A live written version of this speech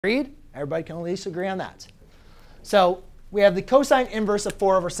Agreed? Everybody can at least agree on that. So we have the cosine inverse of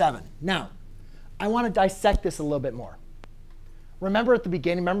 4 over 7. Now, I want to dissect this a little bit more. Remember at the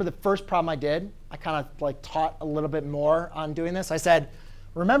beginning, remember the first problem I did? I kind of like taught a little bit more on doing this. I said,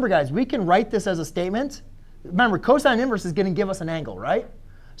 remember, guys, we can write this as a statement. Remember, cosine inverse is going to give us an angle, right?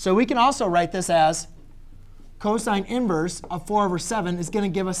 So we can also write this as cosine inverse of 4 over 7 is going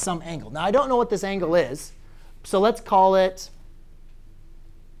to give us some angle. Now, I don't know what this angle is. So let's call it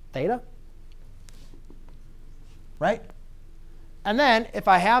theta, right? And then if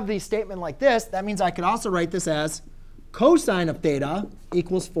I have the statement like this, that means I could also write this as cosine of theta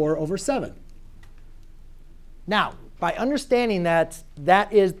equals 4 over 7. Now, by understanding that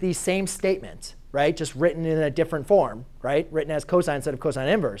that is the same statement, right, just written in a different form, right, written as cosine instead of cosine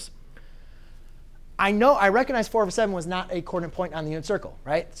inverse, I recognize 4 over 7 was not a coordinate point on the unit circle,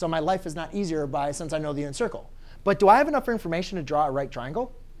 right? So my life is not easier since I know the unit circle. But do I have enough information to draw a right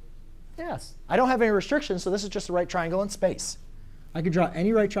triangle? Yes. I don't have any restrictions, so this is just a right triangle in space. I could draw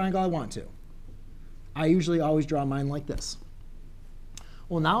any right triangle I want to. I usually always draw mine like this.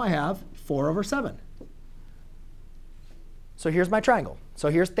 Well, now I have 4 over 7. So here's my triangle. So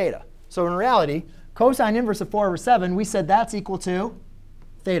here's theta. So in reality, cosine inverse of 4 over 7, we said that's equal to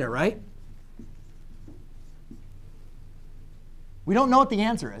theta, right? We don't know what the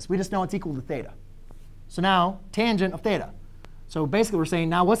answer is. We just know it's equal to theta. So now, tangent of theta. So basically, we're saying,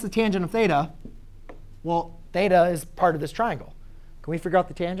 now what's the tangent of theta? Well, theta is part of this triangle. Can we figure out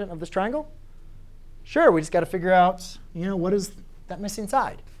the tangent of this triangle? Sure. We just got to figure out, what is that missing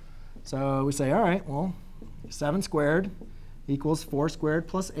side? So we say, all right, well, 7 squared equals 4 squared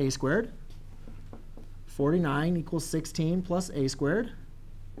plus a squared. 49 equals 16 plus a squared.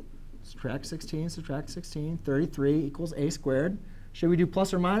 Subtract 16, subtract 16. 33 equals a squared. Should we do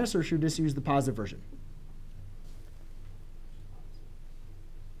plus or minus, or should we just use the positive version?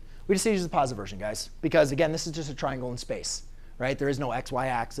 We just use the positive version, guys, because, again, this is just a triangle in space, right? There is no x, y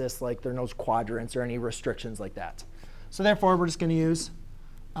axis. Like, there are no quadrants or any restrictions like that. So therefore, we're just going to use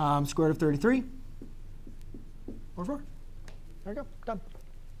square root of 33 over 4. There we go. Done.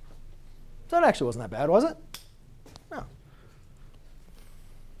 So that actually wasn't that bad, was it?